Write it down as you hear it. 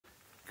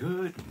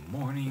Good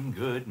morning,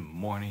 good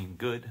morning,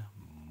 good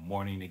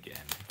morning again.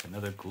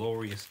 Another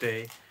glorious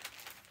day,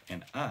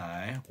 and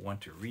I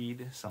want to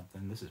read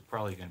something. This is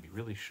probably going to be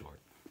really short.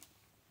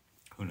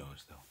 Who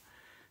knows, though.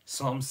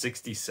 Psalm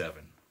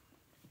 67,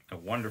 a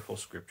wonderful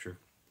scripture.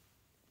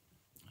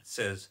 It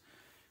says,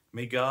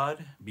 "May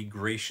God be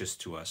gracious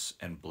to us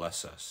and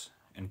bless us,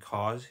 and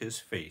cause his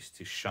face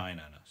to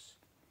shine on us."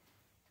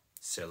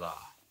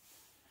 Selah.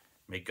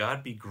 May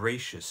God be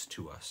gracious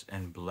to us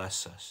and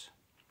bless us.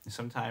 And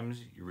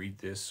sometimes you read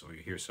this or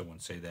you hear someone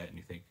say that and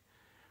you think,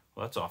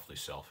 well, that's awfully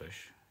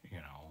selfish.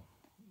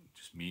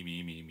 Just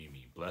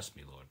me. Bless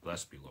me, Lord.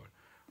 Bless me, Lord.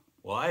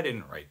 Well, I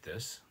didn't write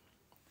this.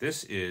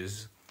 This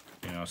is,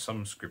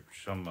 some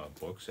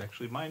books,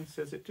 actually mine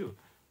says it too.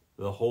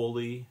 The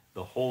holy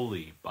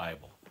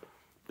Bible,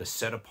 the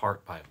set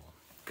apart Bible,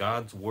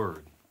 God's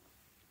word.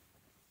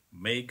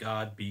 May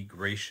God be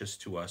gracious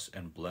to us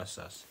and bless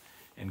us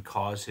and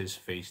cause his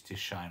face to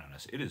shine on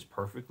us. It is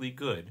perfectly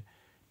good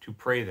to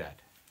pray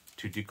that,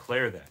 to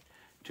declare that,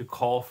 to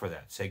call for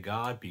that. Say,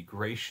 God, be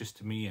gracious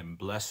to me and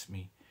bless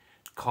me.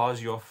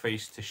 Cause your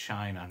face to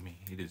shine on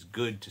me. It is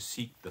good to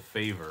seek the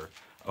favor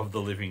of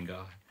the living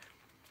God.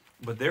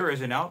 But there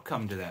is an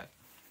outcome to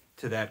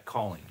that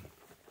calling.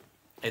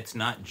 It's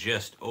not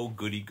just, oh,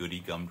 goody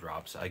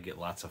gumdrops, I get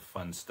lots of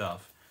fun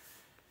stuff.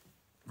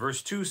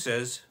 Verse 2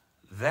 says,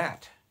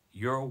 that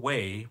your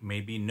way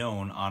may be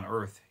known on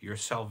earth, your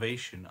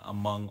salvation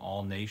among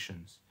all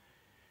nations.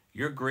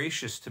 You're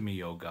gracious to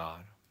me, O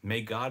God.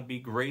 May God be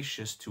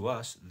gracious to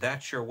us.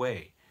 That's your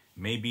way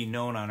may be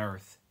known on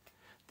earth.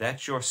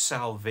 That your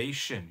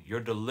salvation,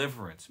 your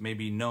deliverance may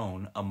be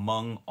known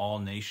among all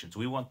nations.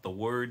 We want the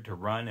word to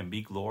run and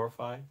be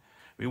glorified.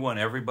 We want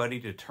everybody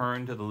to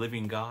turn to the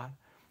living God.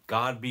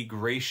 God be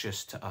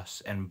gracious to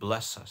us and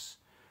bless us.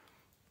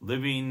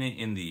 Living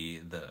in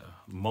the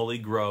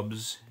mully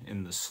grubs,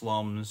 in the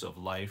slums of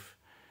life,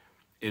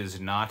 is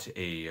not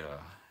a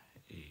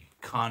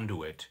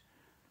conduit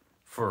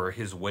for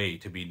his way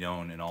to be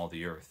known in all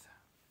the earth.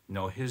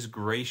 No, his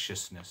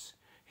graciousness,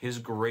 his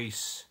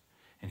grace,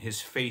 and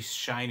his face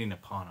shining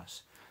upon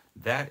us,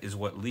 that is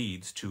what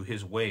leads to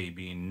his way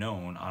being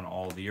known on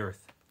all the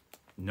earth,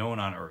 known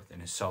on earth,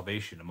 and his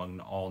salvation among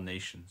all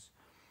nations.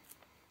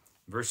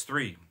 Verse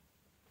 3,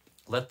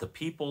 let the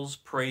peoples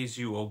praise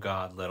you, O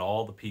God, let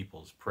all the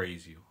peoples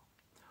praise you.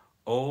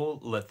 Oh,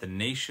 let the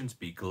nations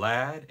be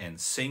glad and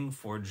sing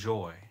for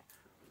joy.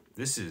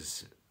 This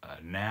is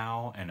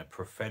now and a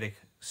prophetic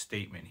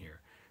statement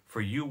here.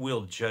 For you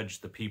will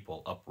judge the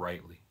people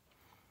uprightly.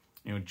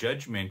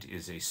 Judgment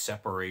is a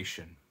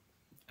separation.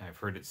 I've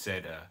heard it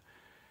said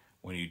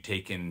when you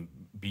take in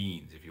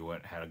beans, if you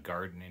had a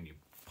garden and you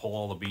pull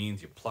all the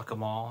beans, you pluck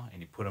them all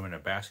and you put them in a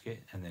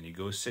basket, and then you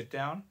go sit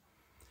down,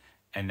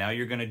 and now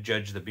you're going to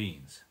judge the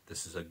beans.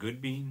 This is a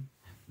good bean.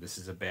 This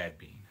is a bad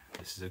bean.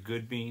 This is a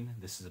good bean.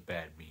 This is a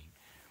bad bean.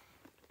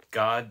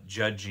 God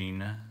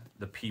judging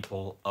the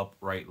people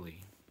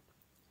uprightly.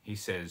 He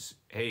says,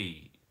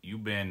 hey,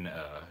 you've been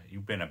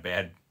a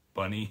bad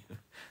bunny.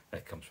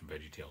 That comes from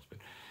VeggieTales, but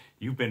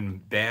you've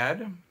been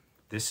bad.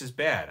 This is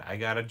bad. I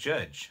got to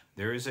judge.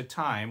 There is a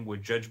time where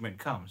judgment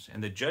comes,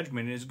 and the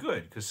judgment is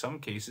good, because some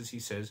cases he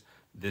says,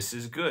 this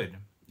is good.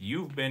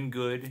 You've been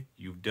good.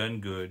 You've done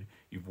good.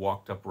 You've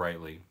walked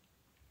uprightly.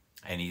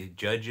 And he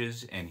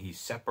judges and he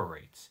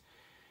separates.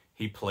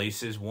 He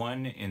places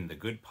one in the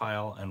good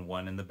pile and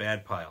one in the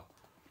bad pile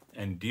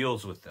and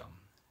deals with them.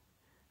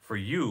 For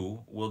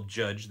you will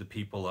judge the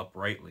people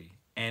uprightly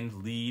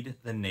and lead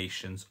the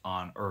nations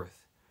on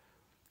earth.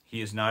 He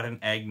is not an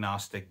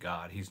agnostic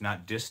God. He's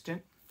not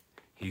distant.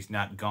 He's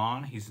not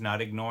gone. He's not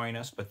ignoring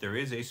us. But there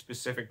is a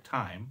specific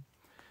time.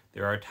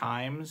 There are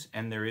times,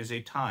 and there is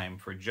a time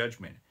for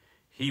judgment.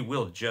 He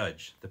will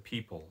judge the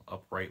people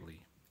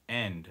uprightly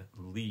and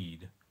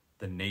lead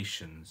the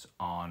nations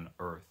on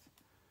earth.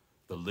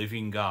 The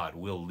living God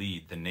will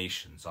lead the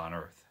nations on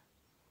earth.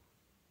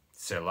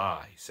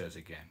 Selah, he says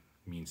again,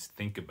 means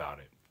think about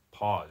it.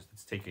 Pause.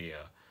 Let's take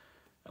a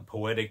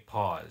poetic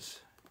pause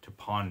to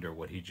ponder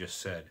what he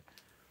just said.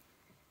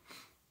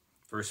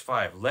 Verse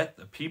 5, let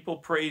the people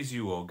praise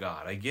you, O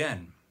God.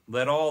 Again,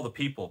 let all the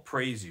people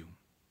praise you.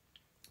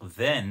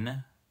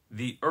 Then will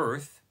the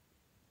earth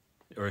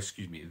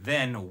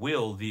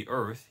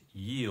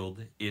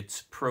yield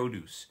its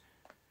produce.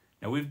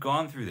 Now we've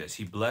gone through this.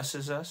 He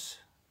blesses us.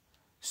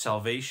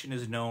 Salvation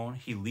is known.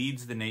 He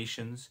leads the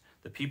nations.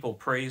 The people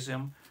praise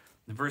him.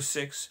 In verse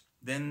 6,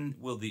 then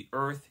will the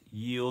earth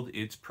yield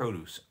its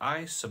produce.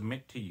 I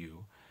submit to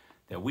you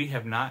that we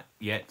have not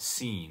yet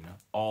seen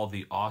all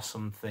the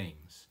awesome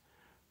things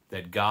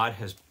that God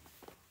has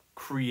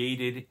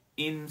created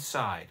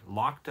inside,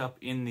 locked up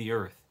in the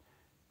earth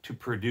to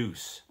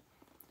produce.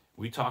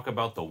 We talk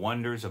about the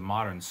wonders of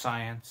modern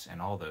science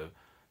and all the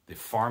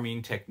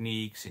farming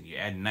techniques, and you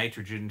add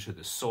nitrogen to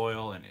the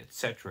soil, and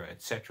etc.,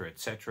 etc.,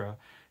 etc.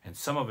 And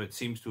some of it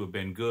seems to have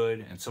been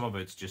good, and some of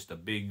it's just a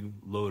big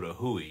load of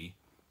hooey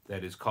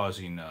that is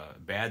causing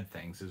bad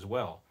things as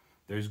well.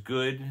 There's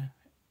good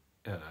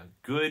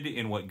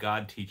in what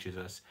God teaches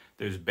us.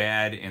 There's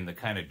bad in the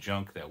kind of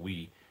junk that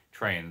we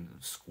try and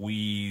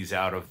squeeze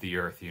out of the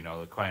earth, you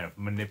know, the kind of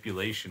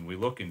manipulation we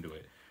look into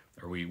it,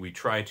 or we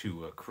try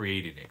to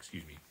create it,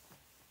 excuse me.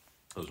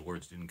 Those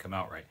words didn't come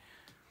out right.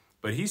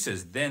 But he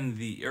says, then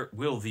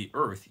will the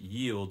earth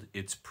yield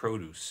its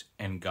produce,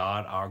 and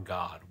God, our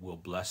God, will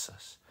bless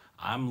us.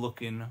 I'm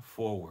looking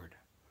forward.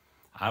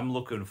 I'm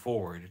looking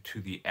forward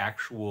to the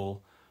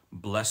actual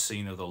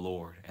blessing of the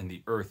Lord and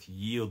the earth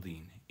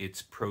yielding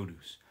its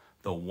produce.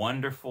 The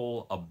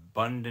wonderful,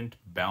 abundant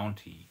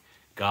bounty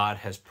God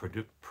has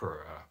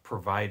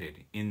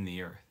provided in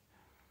the earth.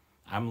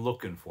 I'm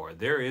looking for it.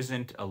 There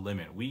isn't a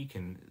limit. We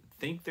can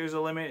think there's a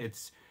limit.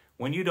 It's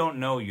when you don't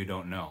know, you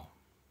don't know.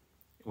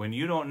 When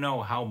you don't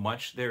know how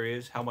much there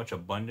is, how much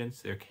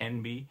abundance there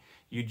can be,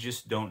 you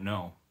just don't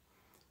know.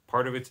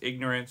 Part of it's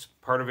ignorance.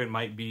 Part of it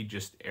might be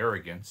just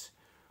arrogance.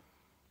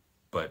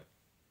 But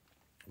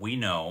we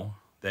know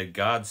that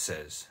God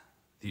says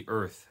the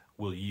earth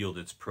will yield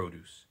its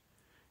produce.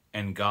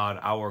 And God,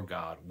 our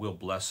God, will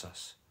bless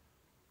us.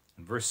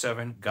 In verse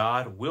 7,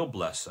 God will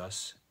bless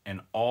us,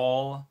 and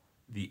all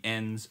the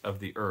ends of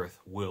the earth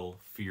will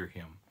fear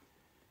him.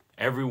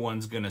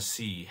 Everyone's going to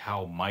see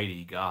how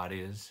mighty God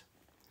is.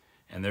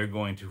 And they're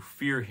going to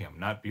fear him,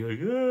 not be like,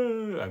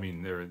 ah. I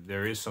mean,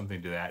 there is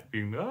something to that,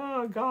 being,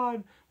 ah,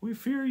 God, we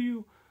fear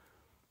you.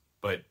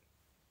 But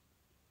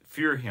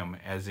fear him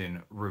as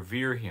in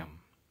revere him,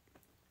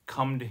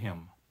 come to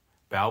him,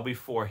 bow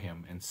before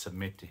him, and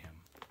submit to him.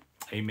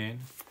 Amen.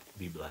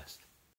 Be blessed.